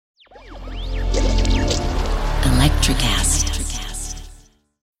NutriCast.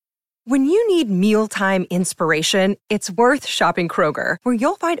 When you need mealtime inspiration, it's worth shopping Kroger, where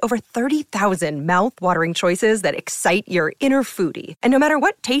you'll find over 30,000 mouth-watering choices that excite your inner foodie. And no matter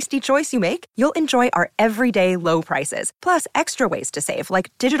what tasty choice you make, you'll enjoy our everyday low prices, plus extra ways to save,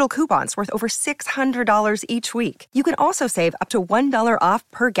 like digital coupons worth over $600 each week. You can also save up to $1 off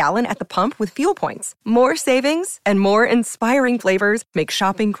per gallon at the pump with fuel points. More savings and more inspiring flavors make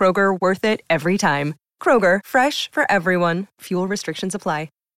shopping Kroger worth it every time. Kroger, fresh for everyone. Fuel restrictions apply.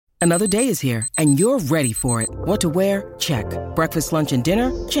 Another day is here, and you're ready for it. What to wear? Check. Breakfast, lunch, and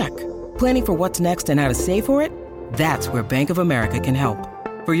dinner? Check. Planning for what's next and how to save for it? That's where Bank of America can help.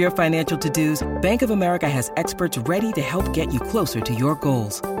 For your financial to-dos, Bank of America has experts ready to help get you closer to your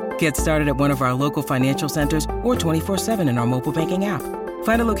goals. Get started at one of our local financial centers or 24/7 in our mobile banking app.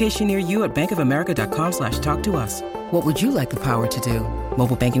 Find a location near you at bankofamerica.com/talktous. What would you like the power to do?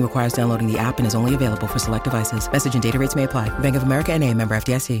 Mobile banking requires downloading the app and is only available for select devices. Message and data rates may apply. Bank of America N.A., member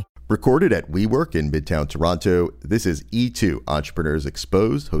FDIC. Recorded at WeWork in Midtown Toronto, this is E2 Entrepreneurs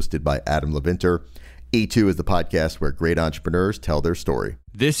Exposed, hosted by Adam Levinter. E2 is the podcast where great entrepreneurs tell their story.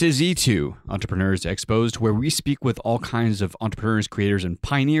 This is E2 Entrepreneurs Exposed, where we speak with all kinds of entrepreneurs, creators, and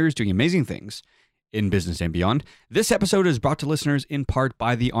pioneers doing amazing things in business and beyond. This episode is brought to listeners in part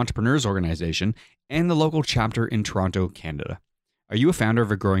by the Entrepreneurs Organization and the local chapter in Toronto, Canada. Are you a founder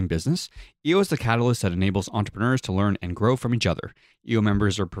of a growing business? EO is the catalyst that enables entrepreneurs to learn and grow from each other. EO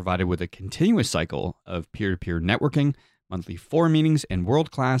members are provided with a continuous cycle of peer-to-peer networking, monthly forum meetings, and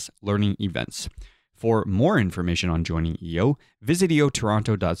world-class learning events. For more information on joining EO, visit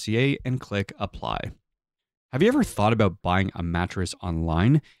eotoronto.ca and click Apply. Have you ever thought about buying a mattress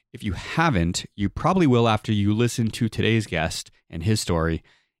online? If you haven't, you probably will after you listen to today's guest and his story.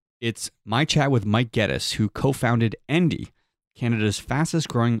 It's my chat with Mike Geddes, who co-founded Endy, Canada's fastest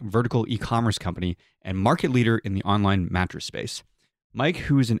growing vertical e-commerce company and market leader in the online mattress space. Mike,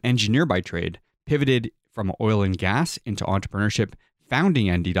 who is an engineer by trade, pivoted from oil and gas into entrepreneurship, founding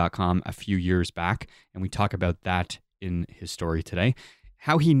Endy.com a few years back, and we talk about that in his story today.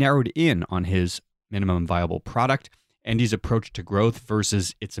 How he narrowed in on his minimum viable product, Endy's approach to growth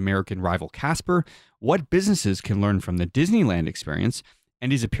versus its American rival Casper, what businesses can learn from the Disneyland experience,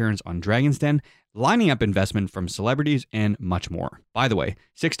 Endy's appearance on Dragon's Den, lining up investment from celebrities, and much more. By the way,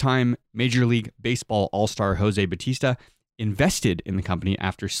 6-time Major League Baseball All-Star Jose Bautista invested in the company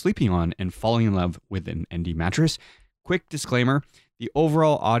after sleeping on and falling in love with an Endy mattress. Quick disclaimer, the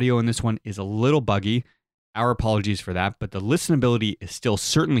overall audio in this one is a little buggy. Our apologies for that, but the listenability is still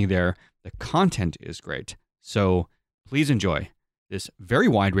certainly there. The content is great. So please enjoy this very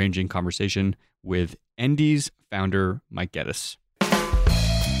wide-ranging conversation with Endy's founder, Mike Geddes.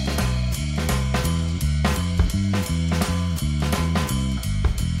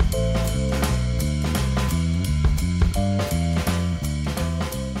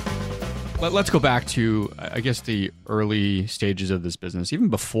 Let's go back to, I guess, the early stages of this business, even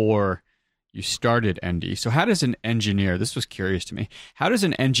before you started Endy. So how does an engineer, this was curious to me, how does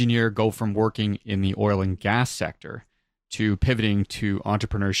an engineer go from working in the oil and gas sector to pivoting to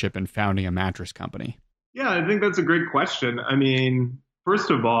entrepreneurship and founding a mattress company? Yeah, I think that's a great question. I mean, first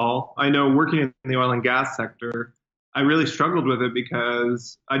of all, I know working in the oil and gas sector, I really struggled with it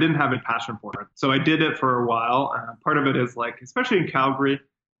because I didn't have a passion for it. So I did it for a while. Part of it is like, especially in Calgary,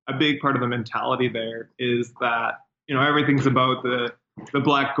 a big part of the mentality there is that, you know, everything's about the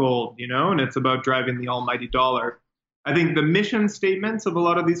black gold, you know, and it's about driving the almighty dollar. I think the mission statements of a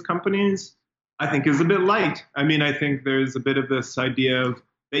lot of these companies, I think, is a bit light. I mean, I think there's a bit of this idea of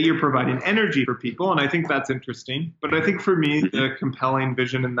that you're providing energy for people, and I think that's interesting. But I think for me, the compelling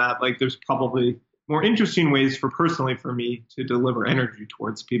vision in that, like, there's probably more interesting ways personally for me to deliver energy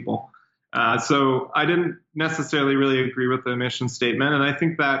towards people. So I didn't necessarily really agree with the mission statement. And I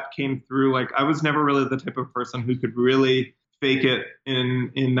think that came through, like, I was never really the type of person who could really fake it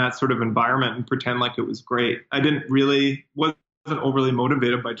in that sort of environment and pretend like it was great. I wasn't overly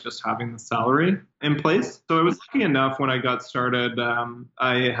motivated by just having the salary in place. So I was lucky enough when I got started.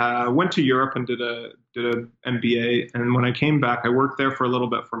 I went to Europe and did an MBA. And when I came back, I worked there for a little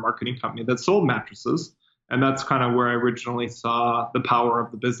bit for a marketing company that sold mattresses. And that's kind of where I originally saw the power of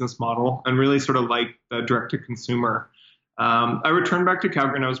the business model and really sort of like the direct to consumer. I returned back to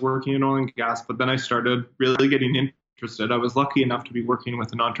Calgary and I was working in oil and gas, but then I started really getting interested. I was lucky enough to be working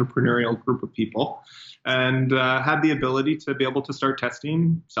with an entrepreneurial group of people and had the ability to be able to start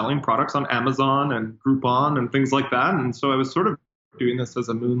testing, selling products on Amazon and Groupon and things like that. And so I was sort of doing this as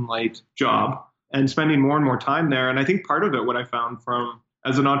a moonlight job and spending more and more time there. And I think part of it, what I found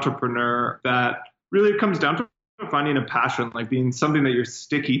as an entrepreneur, that really it comes down to finding a passion, like being something that you're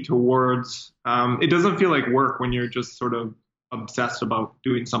sticky towards. It doesn't feel like work when you're just sort of obsessed about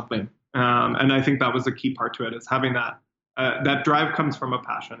doing something. And I think that was a key part to it, is having that drive comes from a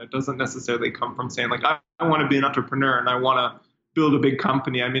passion. It doesn't necessarily come from saying like, I want to be an entrepreneur and I want to build a big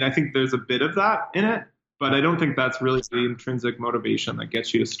company. I mean, I think there's a bit of that in it, but I don't think that's really the intrinsic motivation that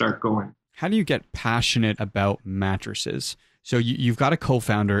gets you to start going. How do you get passionate about mattresses? So you've got a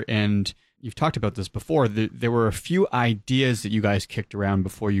co-founder, and you've talked about this before. There were a few ideas that you guys kicked around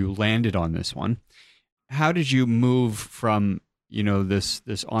before you landed on this one. How did you move from, this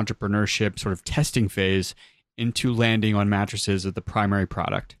entrepreneurship sort of testing phase into landing on mattresses as the primary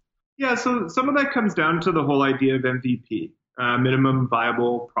product? Yeah, so some of that comes down to the whole idea of MVP, minimum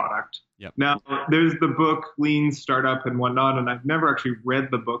viable product. Yep. Now, there's the book Lean Startup and whatnot, and I've never actually read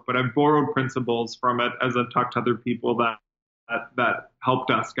the book, but I've borrowed principles from it as I've talked to other people that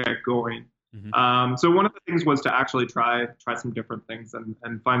helped us get going. Mm-hmm. So one of the things was to actually try some different things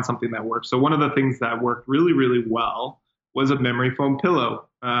and find something that worked. So one of the things that worked really, really well was a memory foam pillow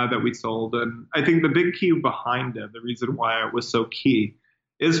that we sold. And I think the big key behind it, the reason why it was so key,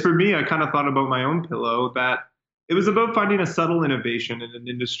 is for me, I kind of thought about my own pillow, that it was about finding a subtle innovation in an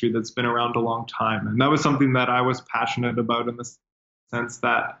industry that's been around a long time. And that was something that I was passionate about, in the sense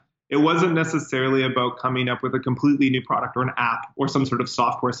that it wasn't necessarily about coming up with a completely new product or an app or some sort of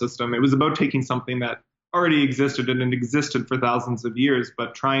software system. It was about taking something that already existed and it existed for thousands of years,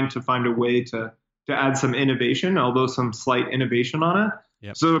 but trying to find a way to add some innovation, although some slight innovation on it.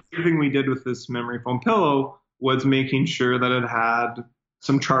 Yep. So everything we did with this memory foam pillow was making sure that it had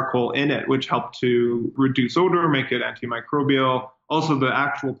some charcoal in it, which helped to reduce odor, make it antimicrobial. Also, the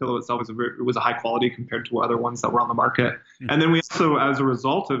actual pillow itself was a high quality compared to other ones that were on the market. Mm-hmm. And then we also, as a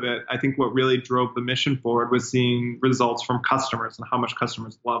result of it, I think what really drove the mission forward was seeing results from customers and how much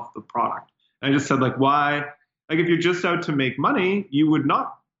customers loved the product. And I just said, like, why? Like, if you're just out to make money, you would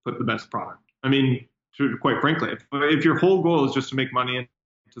not put the best product. I mean, quite frankly, if your whole goal is just to make money and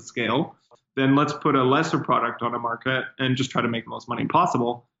to scale, then let's put a lesser product on a market and just try to make the most money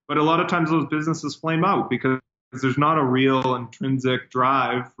possible. But a lot of times those businesses flame out because there's not a real intrinsic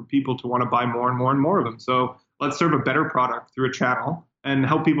drive for people to want to buy more and more and more of them. So let's serve a better product through a channel and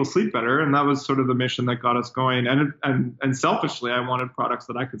help people sleep better. And that was sort of the mission that got us going. And selfishly, I wanted products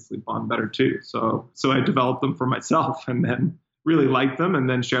that I could sleep on better too. So I developed them for myself and then really liked them and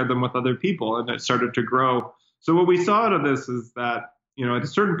then shared them with other people, and it started to grow. So what we saw out of this is that, at a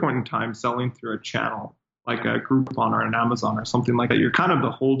certain point in time, selling through a channel like a Groupon or an Amazon or something like that, you're kind of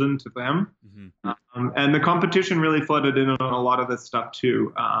beholden to them. Mm-hmm. And the competition really flooded in on a lot of this stuff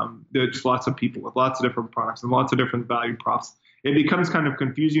too. There's lots of people with lots of different products and lots of different value props. It becomes kind of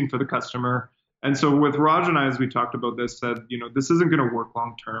confusing for the customer. And so with Raj and I, as we talked about this, said, this isn't going to work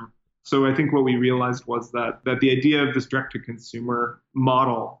long term. So I think what we realized was that the idea of this direct-to-consumer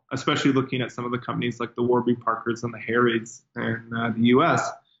model, especially looking at some of the companies like the Warby Parkers and the Harrys in the US,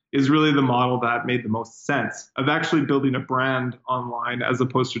 is really the model that made the most sense of actually building a brand online as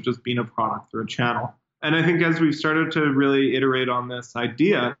opposed to just being a product through a channel. And I think as we've started to really iterate on this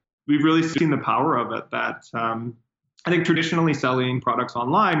idea, we've really seen the power of it, that I think traditionally selling products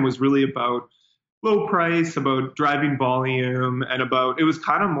online was really about low price, about driving volume, and it was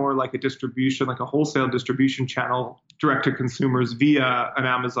kind of more like a distribution, like a wholesale distribution channel direct to consumers via an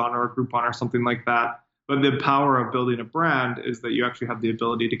Amazon or a Groupon or something like that. But the power of building a brand is that you actually have the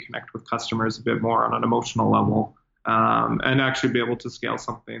ability to connect with customers a bit more on an emotional level, and actually be able to scale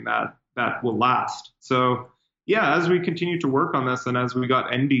something that will last. So yeah, as we continue to work on this and as we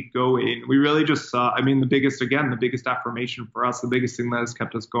got Envy going, we really just saw, the biggest affirmation for us, the biggest thing that has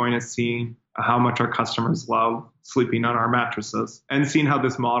kept us going is seeing how much our customers love sleeping on our mattresses and seeing how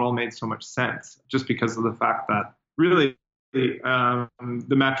this model made so much sense, just because of the fact that really the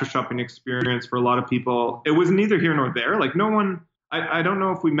mattress shopping experience for a lot of people, it was neither here nor there. Like I don't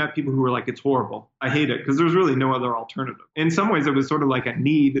know if we met people who were like, it's horrible, I hate it, because there's really no other alternative. In some ways, it was sort of like a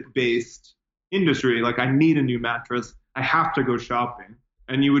need-based industry. Like, I need a new mattress, I have to go shopping,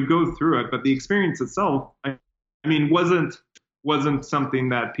 and you would go through it, but the experience itself, wasn't something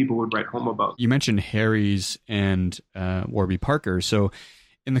that people would write home about. You mentioned Harry's and Warby Parker. So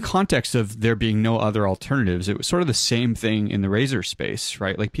in the context of there being no other alternatives, it was sort of the same thing in the razor space,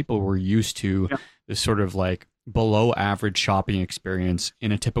 right? Like, people were used to this sort of like below average shopping experience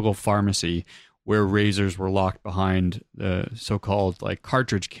in a typical pharmacy where razors were locked behind the so-called like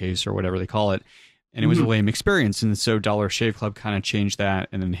cartridge case or whatever they call it. And it was a lame experience. And so Dollar Shave Club kind of changed that.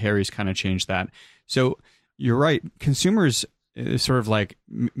 And then Harry's kind of changed that. So you're right. Consumers sort of like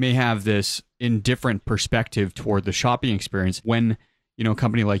may have this indifferent perspective toward the shopping experience when, a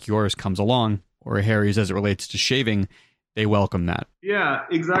company like yours comes along or Harry's as it relates to shaving, they welcome that. Yeah,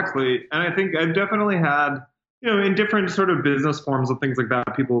 exactly. And I think I've definitely had, in different sort of business forms and things like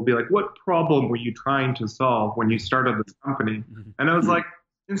that, people will be like, what problem were you trying to solve when you started this company? And I was like,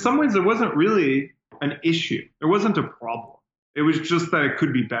 in some ways, it wasn't really an issue. There wasn't a problem. It was just that it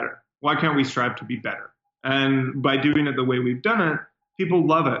could be better. Why can't we strive to be better? And by doing it the way we've done it, people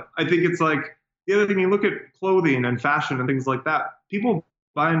love it. I think it's like the other thing, you look at clothing and fashion and things like that. People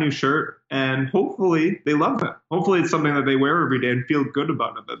buy a new shirt and hopefully they love it. Hopefully it's something that they wear every day and feel good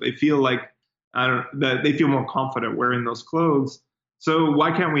about it, that they feel like, that they feel more confident wearing those clothes. So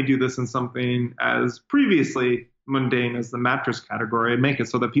why can't we do this in something as previously mundane as the mattress category and make it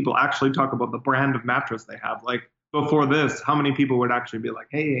so that people actually talk about the brand of mattress they have? Like before this, how many people would actually be like,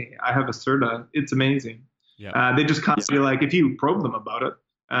 hey, I have a Serta, it's amazing. Yeah. They just kind of feel like if you probe them about it,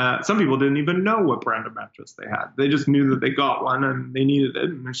 some people didn't even know what brand of mattress they had. They just knew that they got one and they needed it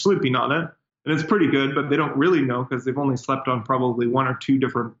and they're sleeping on it. And it's pretty good, but they don't really know because they've only slept on probably one or two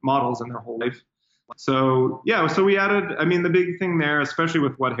different models in their whole life. So, so we added, the big thing there, especially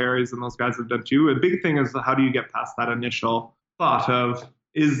with what Harry's and those guys have done too, a big thing is how do you get past that initial thought of,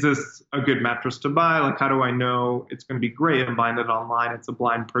 is this a good mattress to buy? Like, how do I know it's going to be great? I'm buying it online. It's a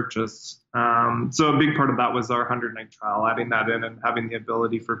blind purchase. So a big part of that was our 100-night trial, adding that in and having the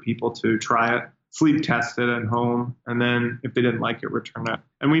ability for people to try it, sleep test it at home, and then if they didn't like it, return it.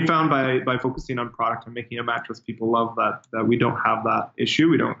 And we found by focusing on product and making a mattress, people love that we don't have that issue.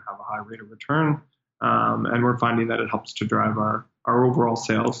 We don't have a high rate of return. And we're finding that it helps to drive our overall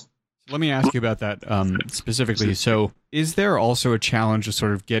sales. Let me ask you about that specifically. So is there also a challenge of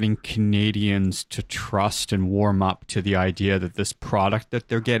sort of getting Canadians to trust and warm up to the idea that this product that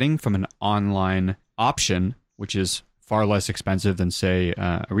they're getting from an online option, which is far less expensive than, say,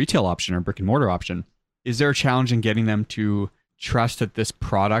 a retail option or brick and mortar option, is there a challenge in getting them to trust that this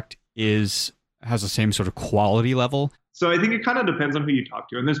product has the same sort of quality level? So I think it kind of depends on who you talk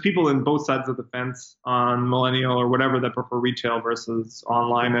to. And there's people in both sides of the fence on millennial or whatever that prefer retail versus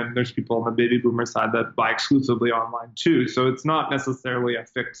online. And there's people on the baby boomer side that buy exclusively online too. So it's not necessarily a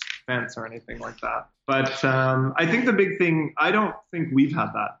fixed fence or anything like that. But I think the big thing, I don't think we've had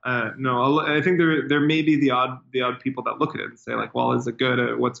that. No, I think there may be the odd people that look at it and say like, well, is it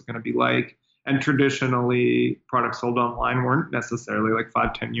good? What's it going to be like? And traditionally, products sold online weren't necessarily, like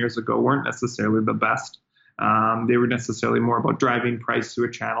 5-10 years ago, weren't necessarily the best. They were necessarily more about driving price to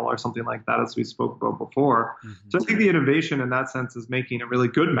a channel or something like that, as we spoke about before. Mm-hmm. So I think the innovation in that sense is making a really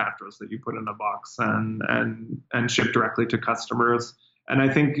good mattress that you put in a box and ship directly to customers. And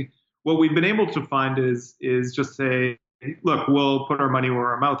I think what we've been able to find is just say, look, we'll put our money where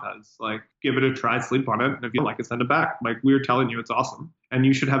our mouth is. Like, give it a try, sleep on it, and if you like it, send it back. Like, we're telling you it's awesome, and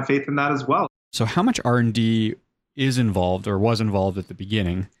you should have faith in that as well. So how much R&D is involved or was involved at the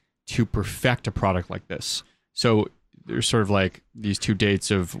beginning to perfect a product like this? So there's sort of like these two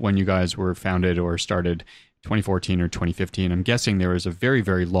dates of when you guys were founded or started, 2014 or 2015. I'm guessing there was a very,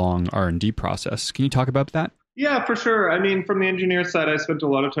 very long R&D process. Can you talk about that? Yeah, for sure. I mean, from the engineer side, I spent a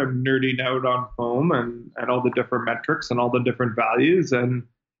lot of time nerding out on foam and all the different metrics and all the different values. And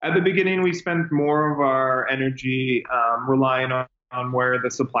at the beginning, we spent more of our energy relying on where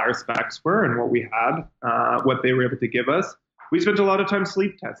the supplier specs were and what we had, what they were able to give us. We spent a lot of time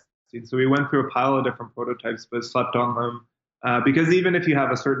sleep testing. So we went through a pile of different prototypes, but slept on them because even if you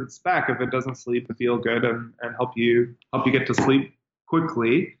have a certain spec, if it doesn't sleep and feel good and help you get to sleep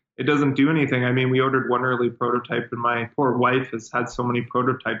quickly, it doesn't do anything. I mean, we ordered one early prototype, and my poor wife has had so many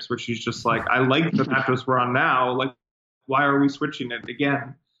prototypes where she's just like, I like the mattress we're on now. Like, why are we switching it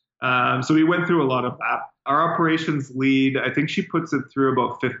again? So we went through a lot of that. Our operations lead, I think she puts it through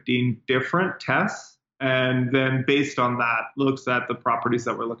about 15 different tests. And then based on that, looks at the properties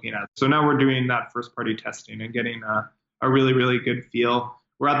that we're looking at. So now we're doing that first party testing and getting a really, really good feel.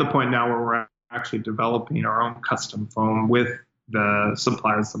 We're at the point now where we're actually developing our own custom foam with the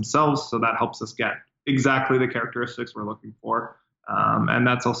suppliers themselves. So that helps us get exactly the characteristics we're looking for. And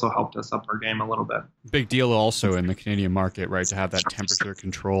that's also helped us up our game a little bit. Big deal also in the Canadian market, right, to have that temperature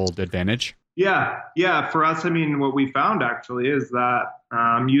controlled advantage. Yeah. For us, I mean, what we found actually is that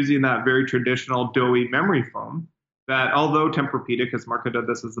using that very traditional doughy memory foam, that although Tempur-Pedic has marketed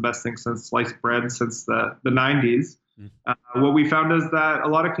this as the best thing since sliced bread since the 90s, what we found is that a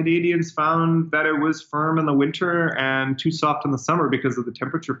lot of Canadians found that it was firm in the winter and too soft in the summer because of the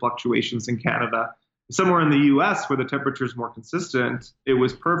temperature fluctuations in Canada. Somewhere in the US where the temperature is more consistent, it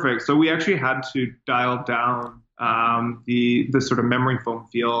was perfect. So we actually had to dial down the sort of memory foam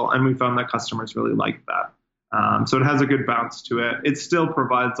feel, and we found that customers really liked that. So it has a good bounce to it. It still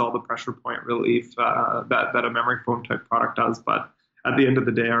provides all the pressure point relief that a memory foam type product does, but at the end of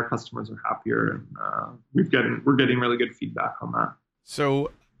the day, our customers are happier, and we're getting really good feedback on that.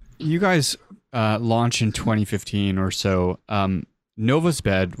 So you guys launched in 2015 or so.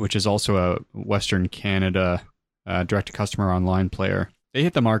 Novusbed, which is also a Western Canada direct-to-customer online player, they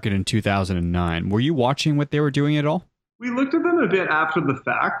hit the market in 2009. Were you watching what they were doing at all? We looked at them a bit after the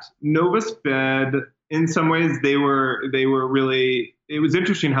fact. Novusbed, in some ways, they were really. It was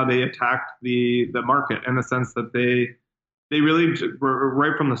interesting how they attacked the market in the sense that they really were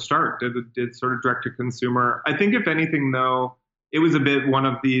right from the start did sort of direct to consumer. I think if anything though, it was a bit one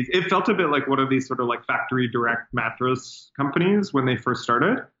of these. It felt a bit like one of these sort of like factory direct mattress companies when they first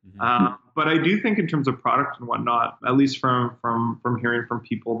started. Mm-hmm. But I do think in terms of product and whatnot, at least from hearing from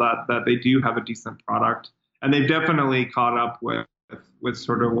people that they do have a decent product, and they've definitely caught up with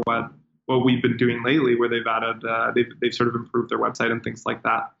sort of what we've been doing lately, where they've added they've sort of improved their website and things like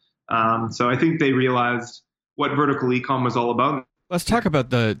that. So I think they realized what vertical e-com was all about. Let's talk about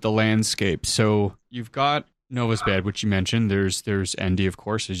the landscape. So you've got Novusbed, which you mentioned. There's Endy, of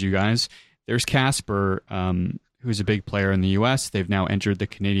course, as you guys. There's Casper, who's a big player in the US. They've now entered the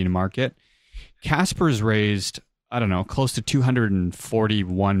Canadian market. Casper's raised, I don't know, close to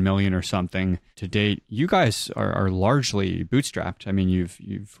 $241 million or something to date. You guys are largely bootstrapped. I mean,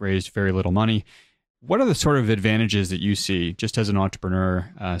 you've raised very little money. What are the sort of advantages that you see just as an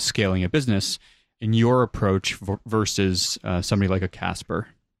entrepreneur scaling a business in your approach versus somebody like a Casper?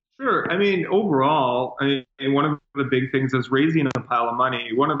 Sure. I mean, overall, one of the big things is raising a pile of money.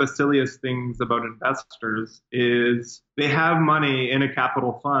 One of the silliest things about investors is they have money in a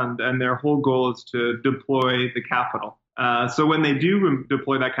capital fund and their whole goal is to deploy the capital. So when they do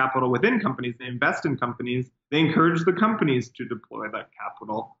deploy that capital within companies, they invest in companies, they encourage the companies to deploy that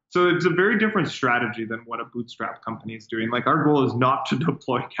capital. So it's a very different strategy than what a bootstrap company is doing. Like our goal is not to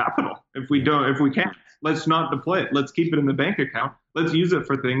deploy capital. If we can't, let's not deploy it. Let's keep it in the bank account. Let's use it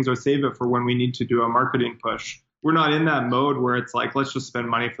for things or save it for when we need to do a marketing push. We're not in that mode where it's like, let's just spend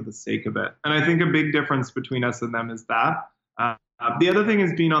money for the sake of it. And I think a big difference between us and them is that. The other thing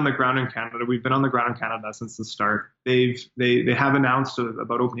is being on the ground in Canada. We've been on the ground in Canada since the start. They have announced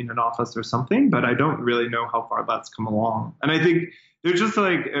about opening an office or something, but I don't really know how far that's come along. And I think they're just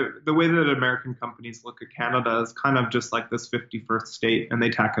like the way that American companies look at Canada is kind of just like this 51st state, and they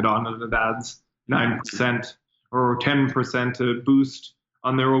tack it on and it adds 9% or 10% to boost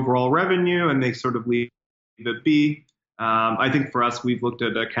on their overall revenue, and they sort of leave it be. I think for us, we've looked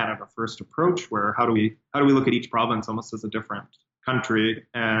at a Canada first approach, where how do we look at each province almost as a different country,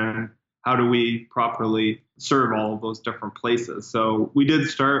 and how do we properly serve all of those different places? So we did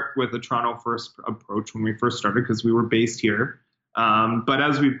start with a Toronto first approach when we first started because we were based here. But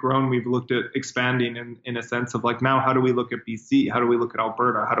as we've grown, we've looked at expanding in a sense of like, now how do we look at BC? How do we look at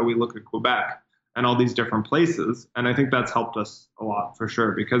Alberta? How do we look at Quebec and all these different places? And I think that's helped us a lot for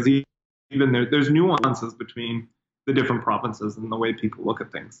sure, because even there's nuances between the different provinces and the way people look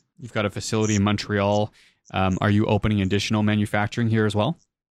at things. You've got a facility in Montreal. Are you opening additional manufacturing here as well?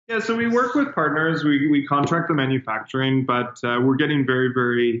 Yeah, so we work with partners. We contract the manufacturing, but we're getting very,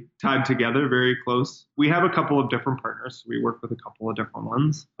 very tied together, very close. We have a couple of different partners. We work with a couple of different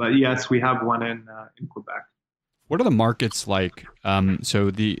ones. But yes, we have one in Quebec. What are the markets like?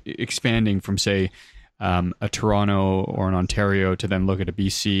 So the expanding from, say, a Toronto or an Ontario to then look at a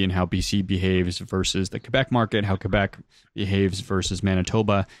BC and how BC behaves versus the Quebec market, how Quebec behaves versus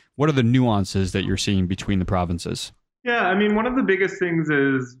Manitoba. What are the nuances that you're seeing between the provinces? Yeah, I mean, one of the biggest things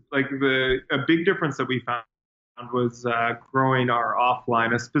is like a big difference that we found was growing our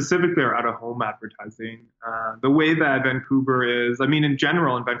offline, specifically our out-of-home advertising. The way that Vancouver is, I mean, in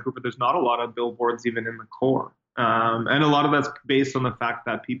general in Vancouver, there's not a lot of billboards even in the core. And a lot of that's based on the fact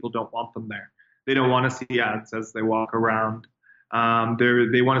that people don't want them there. They don't want to see ads as they walk around.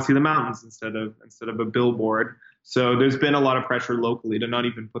 They want to see the mountains instead of a billboard. So there's been a lot of pressure locally to not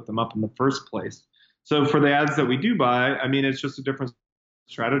even put them up in the first place. So for the ads that we do buy, I mean, it's just a different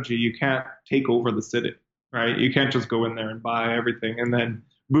strategy. You can't take over the city, right? You can't just go in there and buy everything and then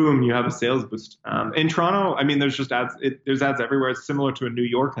boom, you have a sales boost. In Toronto, I mean, there's just ads. There's ads everywhere. It's similar to a New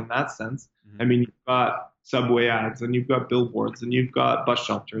York in that sense. Mm-hmm. I mean, you've got subway ads and you've got billboards and you've got bus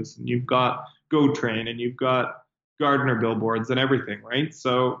shelters and you've got GO Train and you've got Gardner billboards and everything, right?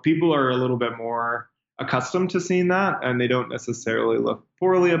 So people are a little bit more accustomed to seeing that and they don't necessarily look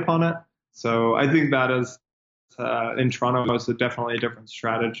poorly upon it. So I think that is, in Toronto, is definitely a different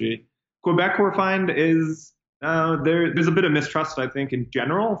strategy. Quebec, we find, is there's a bit of mistrust, I think, in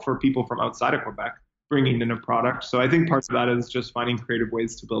general for people from outside of Quebec bringing in a product. So I think parts of that is just finding creative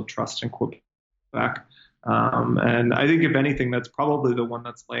ways to build trust in Quebec. And I think, if anything, that's probably the one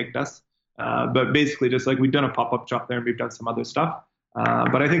that's lagged us. But basically, just like we've done a pop-up shop there and we've done some other stuff.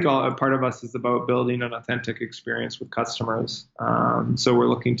 But I think part of us is about building an authentic experience with customers. So we're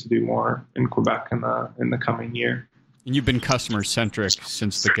looking to do more in Quebec in the coming year. And you've been customer centric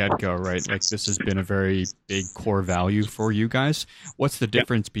since the get-go, right? Like this has been a very big core value for you guys. What's the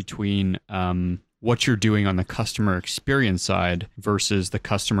difference between what you're doing on the customer experience side versus the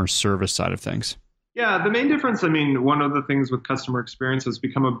customer service side of things? Yeah, the main difference, I mean, one of the things with customer experience has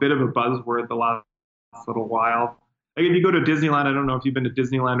become a bit of a buzzword the last little while. Like if you go to Disneyland, I don't know if you've been to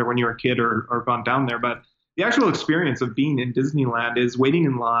Disneyland or when you were a kid or gone down there, but the actual experience of being in Disneyland is waiting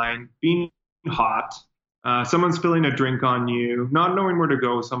in line, being hot, someone spilling a drink on you, not knowing where to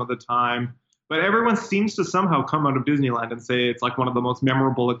go some of the time. But everyone seems to somehow come out of Disneyland and say it's like one of the most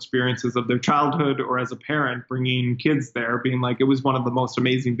memorable experiences of their childhood, or as a parent bringing kids there, being like, it was one of the most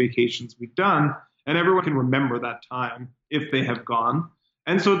amazing vacations we've done. And everyone can remember that time if they have gone.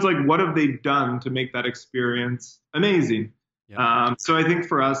 And so it's like, what have they done to make that experience amazing? Yeah. So I think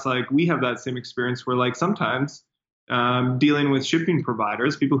for us, like we have that same experience where like sometimes dealing with shipping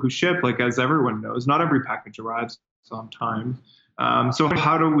providers, people who ship, like as everyone knows, not every package arrives on time. So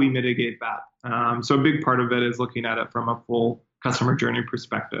how do we mitigate that? So a big part of it is looking at it from a full customer journey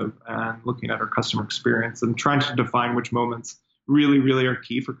perspective and looking at our customer experience and trying to define which moments really, really are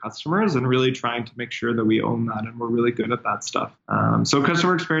key for customers and really trying to make sure that we own that and we're really good at that stuff. So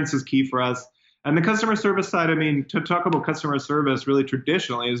customer experience is key for us. And the customer service side, I mean, to talk about customer service really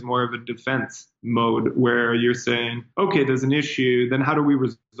traditionally is more of a defense mode where you're saying, okay, there's an issue, then how do we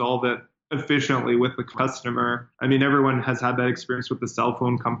resolve it efficiently with the customer? I mean, everyone has had that experience with the cell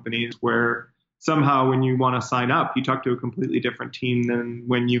phone companies where somehow when you want to sign up, you talk to a completely different team than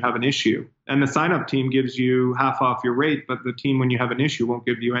when you have an issue. And the sign up team gives you half off your rate, but the team when you have an issue won't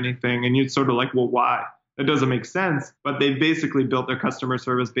give you anything. And you're sort of like, well, why? That doesn't make sense. But they basically built their customer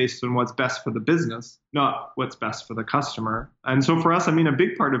service based on what's best for the business, not what's best for the customer. And so for us, I mean, a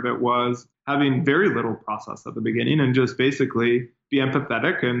big part of it was having very little process at the beginning and just basically be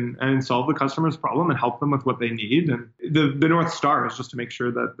empathetic and solve the customer's problem and help them with what they need. And the North Star is just to make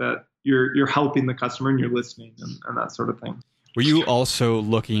sure that you're helping the customer and you're listening and that sort of thing. Were you also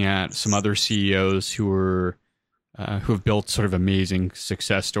looking at some other CEOs who have built sort of amazing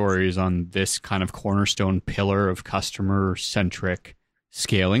success stories on this kind of cornerstone pillar of customer-centric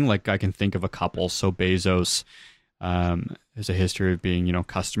scaling? Like I can think of a couple. So Bezos has a history of being,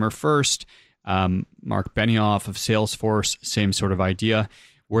 customer first. Mark Benioff of Salesforce, same sort of idea.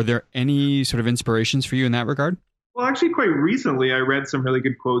 Were there any sort of inspirations for you in that regard? Well, actually, quite recently, I read some really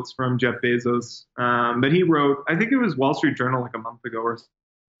good quotes from Jeff Bezos that he wrote. I think it was Wall Street Journal like a month ago or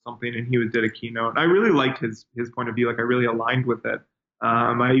something, and he did a keynote. I really liked his point of view. Like I really aligned with it.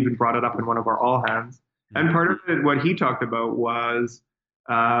 I even brought it up in one of our all hands. And part of it, what he talked about was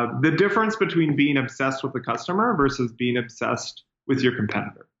the difference between being obsessed with the customer versus being obsessed with your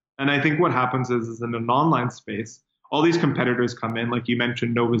competitor. And I think what happens is in an online space, all these competitors come in, like you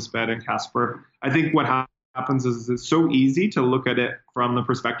mentioned, Novasbet and Casper. I think what happens is it's so easy to look at it from the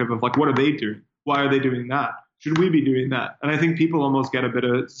perspective of like, what are they doing? Why are they doing that? Should we be doing that? And I think people almost get a bit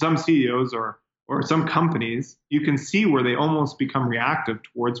of some CEOs or some companies, you can see where they almost become reactive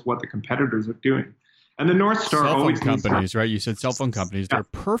towards what the competitors are doing. And the North Star always companies, right? You said cell phone companies. They're a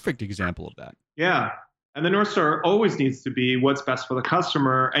perfect example of that. Yeah. And the North Star always needs to be what's best for the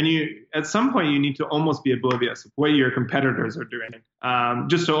customer. And at some point, you need to almost be oblivious of what your competitors are doing.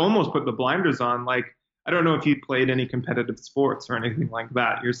 Just to almost put the blinders on. Like, I don't know if you played any competitive sports or anything like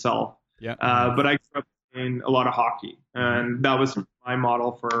that yourself. Yeah. But I grew up playing a lot of hockey. And that was my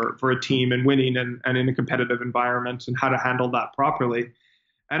model for a team and winning and in a competitive environment and how to handle that properly.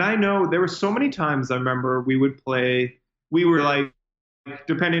 And I know there were so many times I remember we would play, we were like,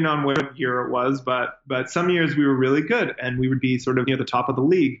 depending on what year it was, but some years we were really good and we would be sort of near the top of the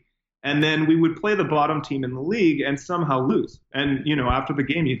league. And then we would play the bottom team in the league and somehow lose. And, after the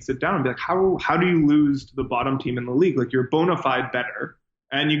game, you'd sit down and be like, how do you lose to the bottom team in the league? Like you're bona fide better.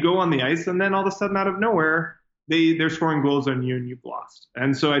 And you go on the ice and then all of a sudden out of nowhere, they're scoring goals on you and you've lost.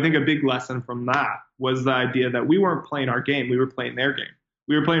 And so I think a big lesson from that was the idea that we weren't playing our game. We were playing their game.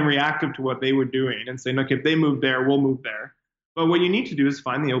 We were playing reactive to what they were doing and saying, look, if they move there, we'll move there. But what you need to do is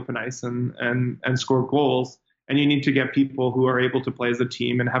find the open ice and score goals. And you need to get people who are able to play as a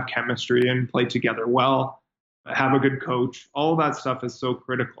team and have chemistry and play together well, have a good coach. All of that stuff is so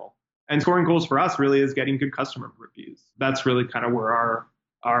critical. And scoring goals for us really is getting good customer reviews. That's really kind of where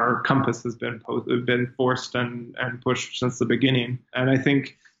our compass has been forced and pushed since the beginning. And I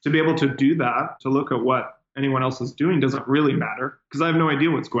think to be able to do that, to look at what anyone else is doing doesn't really matter because I have no idea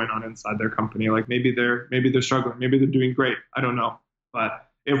what's going on inside their company. Like maybe they're struggling, maybe they're doing great. I don't know. But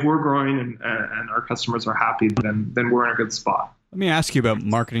if we're growing and our customers are happy, then we're in a good spot. Let me ask you about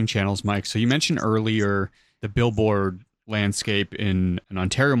marketing channels, Mike. So you mentioned earlier the billboard landscape in an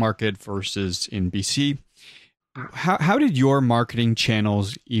Ontario market versus in BC. How did your marketing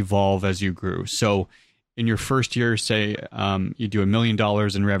channels evolve as you grew? So in your first year, say you do $1 million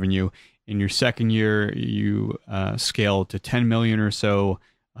in revenue. In your second year, you scale to 10 million or so,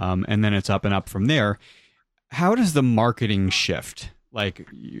 and then it's up and up from there. How does the marketing shift? Like,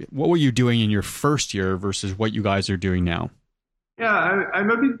 what were you doing in your first year versus what you guys are doing now? Yeah,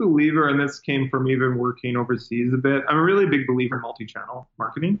 I'm a big believer, and this came from even working overseas a bit. I'm a really big believer in multi-channel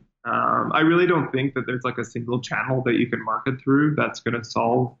marketing. I really don't think that there's like a single channel that you can market through that's going to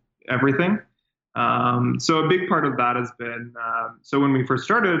solve everything. So a big part of that has been, so when we first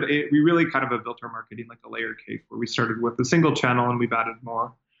started, we really kind of have built our marketing like a layer cake, where we started with a single channel and we've added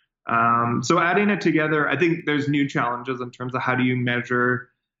more. So adding it together, I think there's new challenges in terms of how do you measure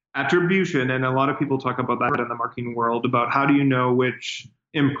attribution. And a lot of people talk about that in the marketing world, about how do you know which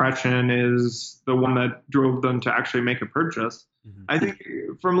impression is the one that drove them to actually make a purchase. Mm-hmm. I think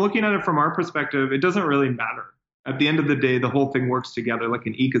from looking at it from our perspective, it doesn't really matter. At the end of the day, the whole thing works together like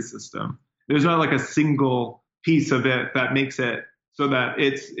an ecosystem. There's not like a single piece of it that makes it so that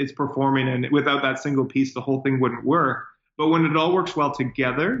it's performing, and without that single piece, the whole thing wouldn't work. But when it all works well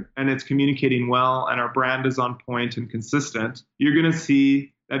together and it's communicating well and our brand is on point and consistent, you're going to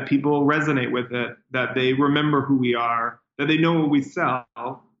see that people resonate with it, that they remember who we are, that they know what we sell,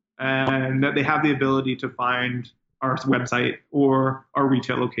 and that they have the ability to find our website or our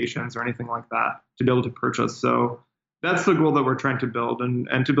retail locations or anything like that to be able to purchase. So that's the goal that we're trying to build,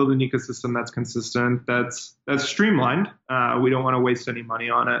 and to build an ecosystem that's consistent, that's streamlined. We don't want to waste any money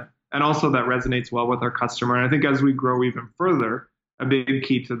on it. And also that resonates well with our customer. And I think as we grow even further, a big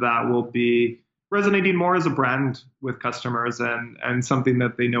key to that will be resonating more as a brand with customers, and something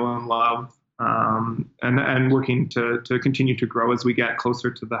that they know and love, and working to continue to grow as we get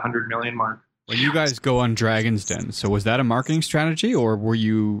closer to the 100 million mark. When you guys go on Dragon's Den, so was that a marketing strategy, or were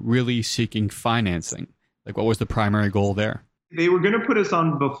you really seeking financing? Like, what was the primary goal there? They were going to put us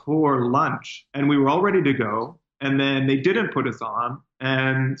on before lunch, and we were all ready to go. And then they didn't put us on.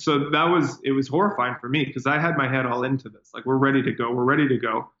 And so it was horrifying for me, because I had my head all into this. Like, we're ready to go. We're ready to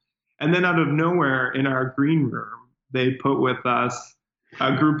go. And then out of nowhere in our green room, they put with us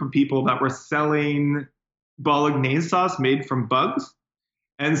a group of people that were selling bolognese sauce made from bugs.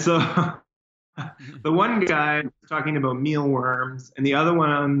 And so the one guy was talking about mealworms, and the other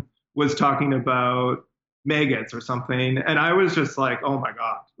one was talking about maggots or something. And I was just like, oh my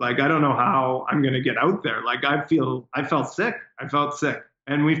God, like, I don't know how I'm going to get out there. Like, I felt sick. I felt sick.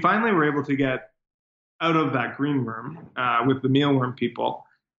 And we finally were able to get out of that green room with the mealworm people.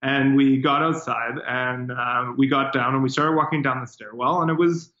 And we got outside, and we got down, and we started walking down the stairwell, and it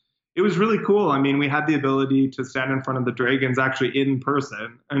was really cool. I mean, we had the ability to stand in front of the dragons actually in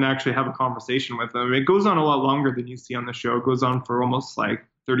person and actually have a conversation with them. It goes on a lot longer than you see on the show. It goes on for almost like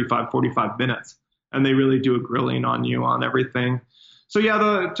 35, 45 minutes. And they really do a grilling on you on everything. So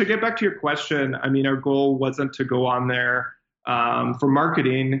yeah, to get back to your question, I mean, our goal wasn't to go on there for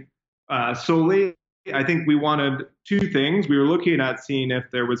marketing solely. I think we wanted two things. We were looking at seeing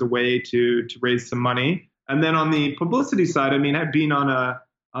if there was a way to raise some money. And then on the publicity side, I mean, I've been on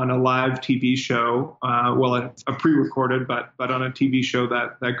a live TV show, it's a pre-recorded, but on a TV show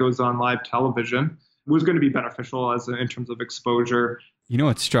that goes on live television, was going to be beneficial in terms of exposure. You know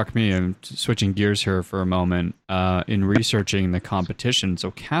what struck me, and switching gears here for a moment, in researching the competition.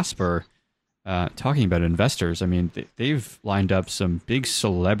 So Casper, talking about investors, I mean, they've lined up some big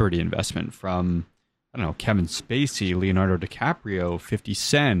celebrity investment from, I don't know, Kevin Spacey, Leonardo DiCaprio, 50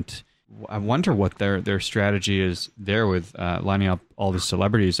 Cent. I wonder what their strategy is there with lining up all the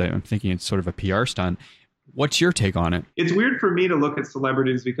celebrities. I'm thinking it's sort of a PR stunt. What's your take on it? It's weird for me to look at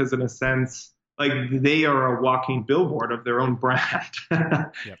celebrities because, in a sense, like, they are a walking billboard of their own brand.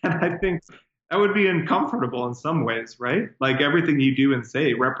 Yep. And I think that would be uncomfortable in some ways, right? Like, everything you do and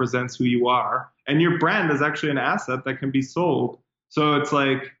say represents who you are. And your brand is actually an asset that can be sold. So it's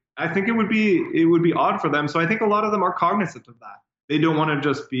like, I think it would be odd for them. So I think a lot of them are cognizant of that. They don't want to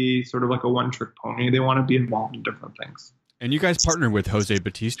just be sort of like a one-trick pony. They want to be involved in different things. And you guys partnered with Jose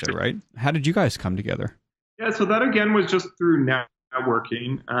Bautista, right? How did you guys come together? Yeah, so that again was just through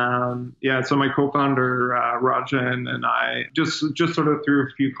networking. So my co-founder Rajan and I just sort of through a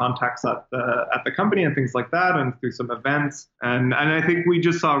few contacts at the company and things like that, and through some events, and I think we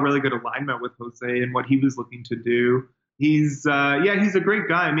just saw a really good alignment with Jose and what he was looking to do. He's a great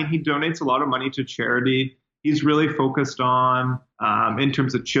guy. I mean, he donates a lot of money to charity. He's really focused on in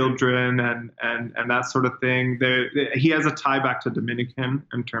terms of children and that sort of thing. He has a tie back to Dominican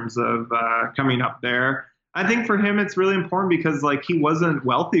in terms of coming up there. I think for him, it's really important because like he wasn't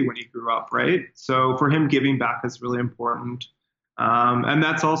wealthy when he grew up, right? So for him, giving back is really important. And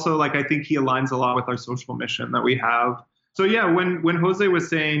that's also like, I think he aligns a lot with our social mission that we have. So yeah, when Jose was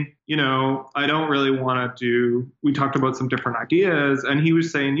saying, I don't really want to we talked about some different ideas, and he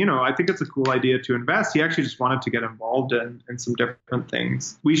was saying, I think it's a cool idea to invest. He actually just wanted to get involved in some different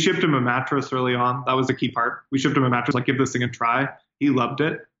things. We shipped him a mattress early on. That was the key part. We shipped him a mattress, like, give this thing a try. He loved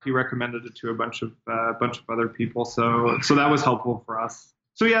it. He recommended it to a bunch of other people. So that was helpful for us.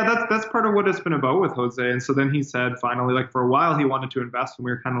 So yeah, that's part of what it's been about with Jose. And so then he said, finally, like for a while, he wanted to invest, and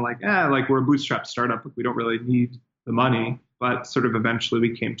we were kind of like, like we're a bootstrap startup. Like, we don't really need the money, but sort of eventually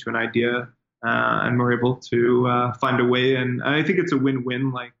we came to an idea, and we're able to find a way. And I think it's a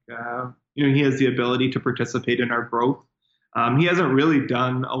win-win. Like, he has the ability to participate in our growth. He hasn't really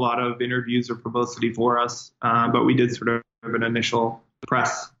done a lot of interviews or publicity for us, but we did sort of an initial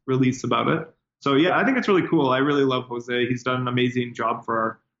press release about it. So yeah, I think it's really cool. I really love Jose. He's done an amazing job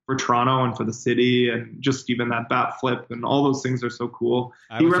for Toronto and for the city, and just even that bat flip and all those things are so cool.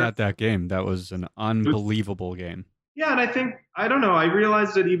 I was at that game. That was an unbelievable game. Yeah, and I don't know, I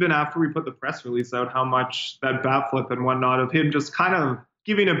realized it even after we put the press release out, how much that bat flip and whatnot of him just kind of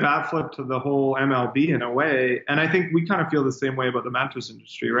giving a bat flip to the whole MLB in a way. And I think we kind of feel the same way about the mattress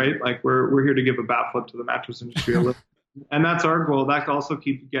industry, right? Like we're here to give a bat flip to the mattress industry a little. And that's our goal. That also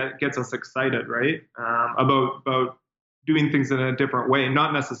gets us excited, right? About doing things in a different way,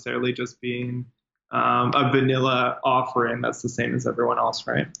 not necessarily just being a vanilla offering that's the same as everyone else,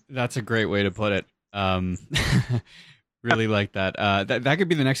 right? That's a great way to put it. Really like that. That could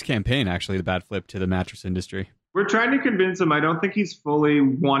be the next campaign, actually, the bat flip to the mattress industry. We're trying to convince him. I don't think he's fully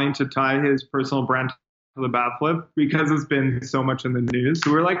wanting to tie his personal brand to the bat flip because it's been so much in the news.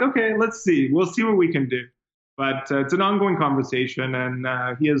 So we're like, okay, let's see. We'll see what we can do. But it's an ongoing conversation, and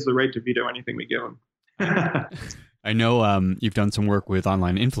he has the right to veto anything we give him. I know you've done some work with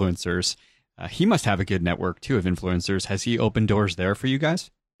online influencers. He must have a good network, too, of influencers. Has he opened doors there for you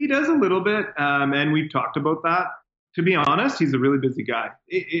guys? He does a little bit, and we've talked about that. To be honest, he's a really busy guy.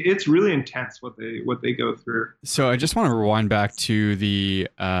 It's really intense what they go through. So I just want to rewind back to the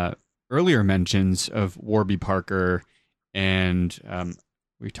earlier mentions of Warby Parker, and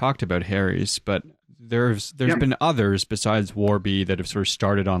we talked about Harry's, but there's been others besides Warby that have sort of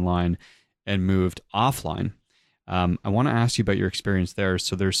started online and moved offline. I want to ask you about your experience there.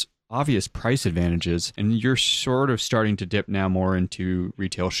 So there's obvious price advantages, and you're sort of starting to dip now more into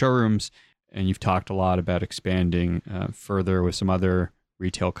retail showrooms, and you've talked a lot about expanding further with some other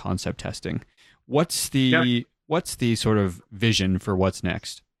retail concept testing. What's the sort of vision for what's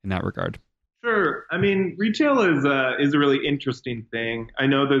next in that regard? Sure. I mean, retail is a really interesting thing. I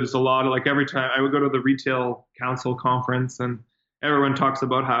know there's a lot of, like, every time I would go to the Retail Council conference, and everyone talks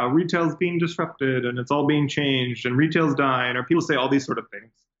about how retail's being disrupted and it's all being changed and retail's dying, or people say all these sort of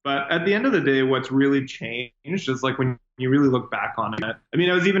things. But at the end of the day, what's really changed is like when you really look back on it. I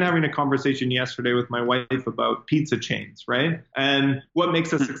mean, I was even having a conversation yesterday with my wife about pizza chains, right? And what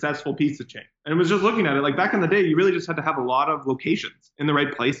makes a successful pizza chain. And it was just looking at it, like back in the day, you really just had to have a lot of locations in the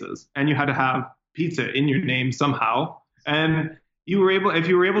right places. And you had to have pizza in your name somehow. And if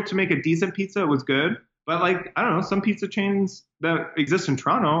you were able to make a decent pizza, it was good. But like, I don't know, some pizza chains that exist in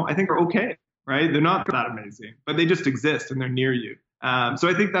Toronto, I think are okay, right? They're not that amazing, but they just exist and they're near you. So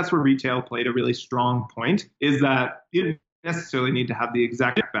I think that's where retail played a really strong point, is that you didn't necessarily need to have the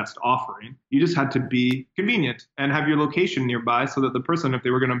exact best offering. You just had to be convenient and have your location nearby so that the person, if they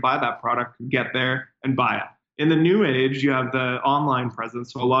were going to buy that product, could get there and buy it. In the new age, you have the online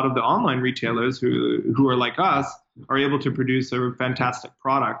presence. So a lot of the online retailers who are like us are able to produce a fantastic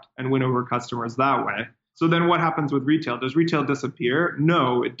product and win over customers that way. So then what happens with retail? Does retail disappear?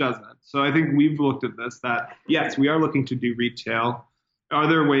 No, it doesn't. So I think we've looked at this that, yes, we are looking to do retail. Are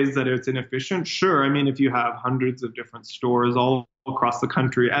there ways that it's inefficient? Sure. I mean, if you have hundreds of different stores all across the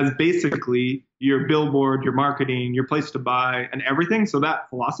country as basically your billboard, your marketing, your place to buy, and everything. So that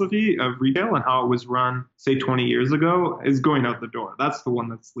philosophy of retail and how it was run, say, 20 years ago is going out the door. That's the one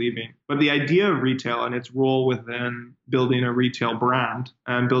that's leaving. But the idea of retail and its role within building a retail brand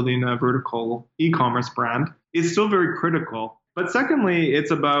and building a vertical e-commerce brand is still very critical. But secondly, it's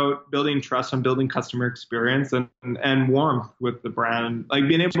about building trust and building customer experience and warmth with the brand, like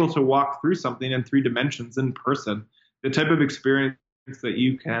being able to walk through something in 3 dimensions in person. The type of experience that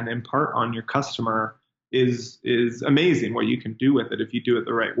you can impart on your customer is amazing, what you can do with it if you do it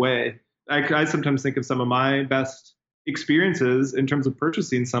the right way. I sometimes think of some of my best experiences in terms of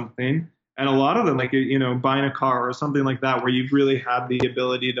purchasing something, and a lot of them, like, buying a car or something like that, where you've really had the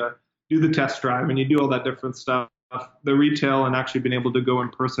ability to do the test drive and you do all that different stuff. The retail and actually being able to go in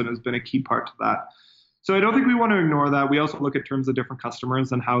person has been a key part to that. So I don't think we want to ignore that. We also look at terms of different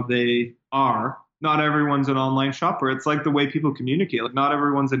customers and how they are. Not everyone's an online shopper. It's like the way people communicate. Like not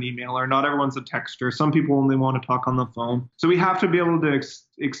everyone's an emailer, not everyone's a texter. Some people only want to talk on the phone. So we have to be able to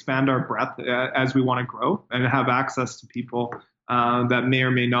expand our breadth as we want to grow and have access to people that may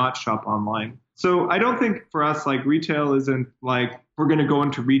or may not shop online. So I don't think for us, like retail isn't like we're going to go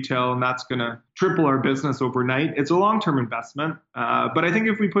into retail and that's going to triple our business overnight. It's a long-term investment. But I think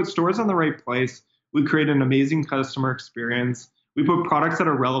if we put stores in the right place, we create an amazing customer experience. We put products that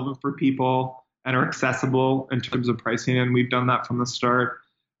are relevant for people and are accessible in terms of pricing. And we've done that from the start.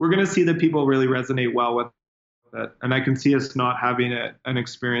 We're going to see that people really resonate well with it. And I can see us not having an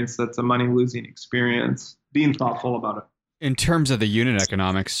experience that's a money-losing experience, being thoughtful about it. In terms of the unit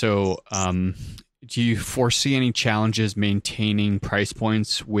economics, so do you foresee any challenges maintaining price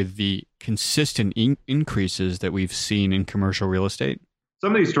points with the consistent increases that we've seen in commercial real estate?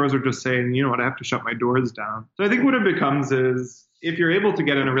 Some of these stores are just saying, you know what, I have to shut my doors down. So I think what it becomes is, if you're able to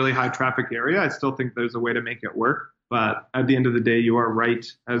get in a really high traffic area, I still think there's a way to make it work. But at the end of the day, you are right.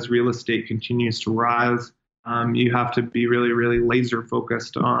 As real estate continues to rise, you have to be really, really laser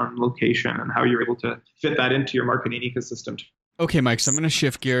focused on location and how you're able to fit that into your marketing ecosystem. Okay, Mike, so I'm going to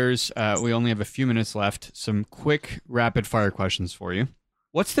shift gears. We only have a few minutes left. Some quick rapid fire questions for you.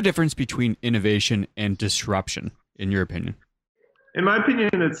 What's the difference between innovation and disruption, in your opinion? In my opinion,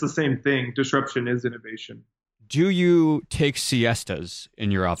 it's the same thing. Disruption is innovation. Do you take siestas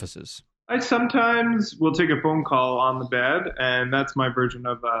in your offices? I sometimes will take a phone call on the bed, and that's my version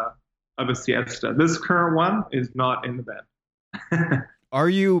of a siesta. This current one is not in the bed. Are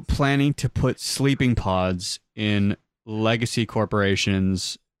you planning to put sleeping pods in legacy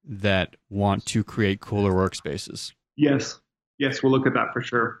corporations that want to create cooler workspaces? Yes, we'll look at that for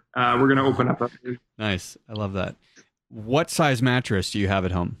sure. We're going to open up Nice. I love that. What size mattress do you have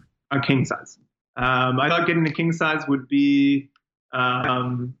at home? A king size. I thought getting a king size would be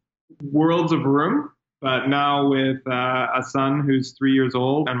worlds of room, but now with a son who's 3 years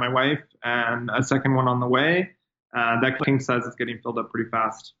old and my wife and a second one on the way, that king size is getting filled up pretty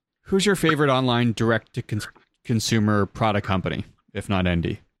fast. Who's your favorite online direct-to-consumer product company, if not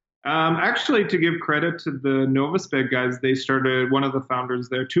Endy? Actually, to give credit to the Novaspec guys, they started, two of the founders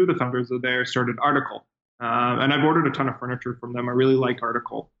there started Article. And I've ordered a ton of furniture from them. I really like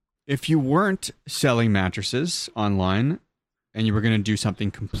Article. If you weren't selling mattresses online and you were going to do something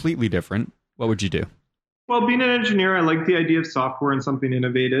completely different, what would you do? Well, being an engineer, I like the idea of software and something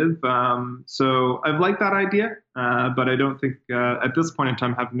innovative. So I've liked that idea, but I don't think at this point in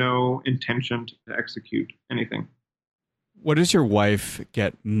time have no intention to execute anything. What does your wife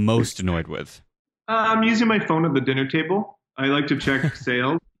get most annoyed with? I'm using my phone at the dinner table. I like to check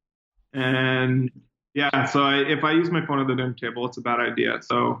sales. And yeah, so if I use my phone at the dinner table, it's a bad idea.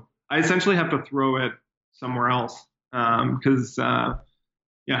 So I essentially have to throw it somewhere else because I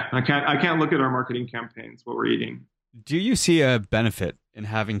can't look at our marketing campaigns, what we're eating. Do you see a benefit in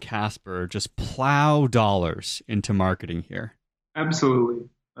having Casper just plow dollars into marketing here? Absolutely.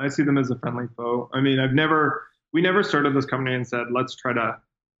 I see them as a friendly foe. I mean, we never started this company and said, let's try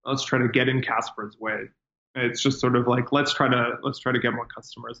to get in Casper's way. It's just sort of like, let's try to get more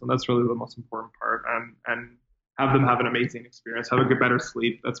customers. And that's really the most important part, and have them have an amazing experience, have a better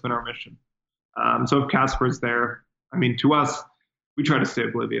sleep. That's been our mission. So if Casper's there, I mean, to us, we try to stay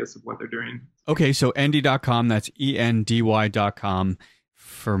oblivious of what they're doing. Okay, so endy.com, that's ENDY.com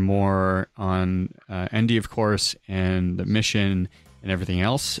for more on Endy, of course, and the mission and everything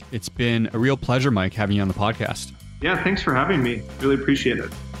else. It's been a real pleasure, Mike, having you on the podcast. Yeah, thanks for having me. Really appreciate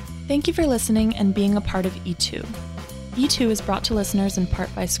it. Thank you for listening and being a part of E2. E2 is brought to listeners in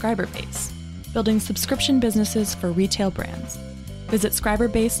part by Scriberbase, building subscription businesses for retail brands. Visit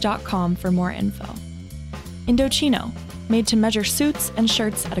scriberbase.com for more info. Indochino, made to measure suits and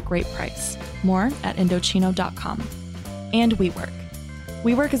shirts at a great price. More at Indochino.com. And WeWork.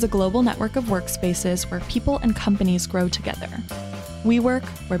 WeWork is a global network of workspaces where people and companies grow together. WeWork,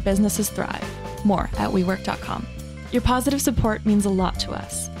 where businesses thrive. More at WeWork.com. Your positive support means a lot to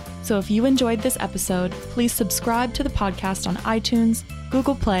us. So if you enjoyed this episode, please subscribe to the podcast on iTunes,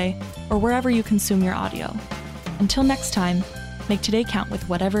 Google Play, or wherever you consume your audio. Until next time, make today count with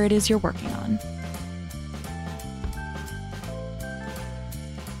whatever it is you're working on.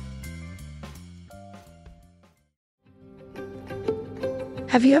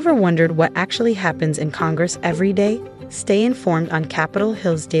 Have you ever wondered what actually happens in Congress every day? Stay informed on Capitol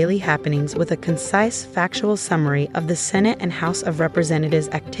Hill's daily happenings with a concise, factual summary of the Senate and House of Representatives'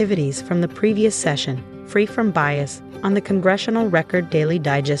 activities from the previous session, free from bias, on the Congressional Record Daily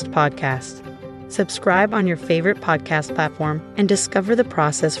Digest podcast. Subscribe on your favorite podcast platform and discover the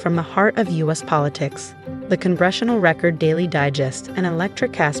process from the heart of U.S. politics. The Congressional Record Daily Digest, an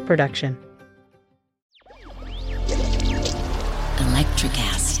Electricast production.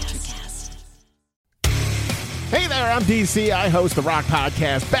 Electricast. Hey there, I'm DC. I host the rock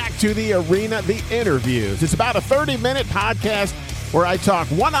podcast, Back to the Arena, The Interviews. It's about a 30-minute podcast where I talk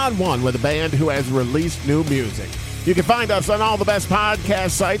one-on-one with a band who has released new music. You can find us on all the best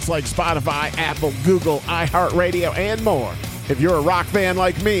podcast sites like Spotify, Apple, Google, iHeartRadio, and more. If you're a rock fan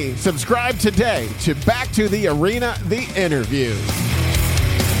like me, subscribe today to Back to the Arena, The Interviews.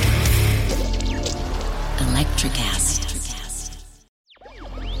 Electricast.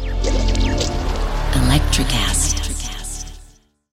 Electricast.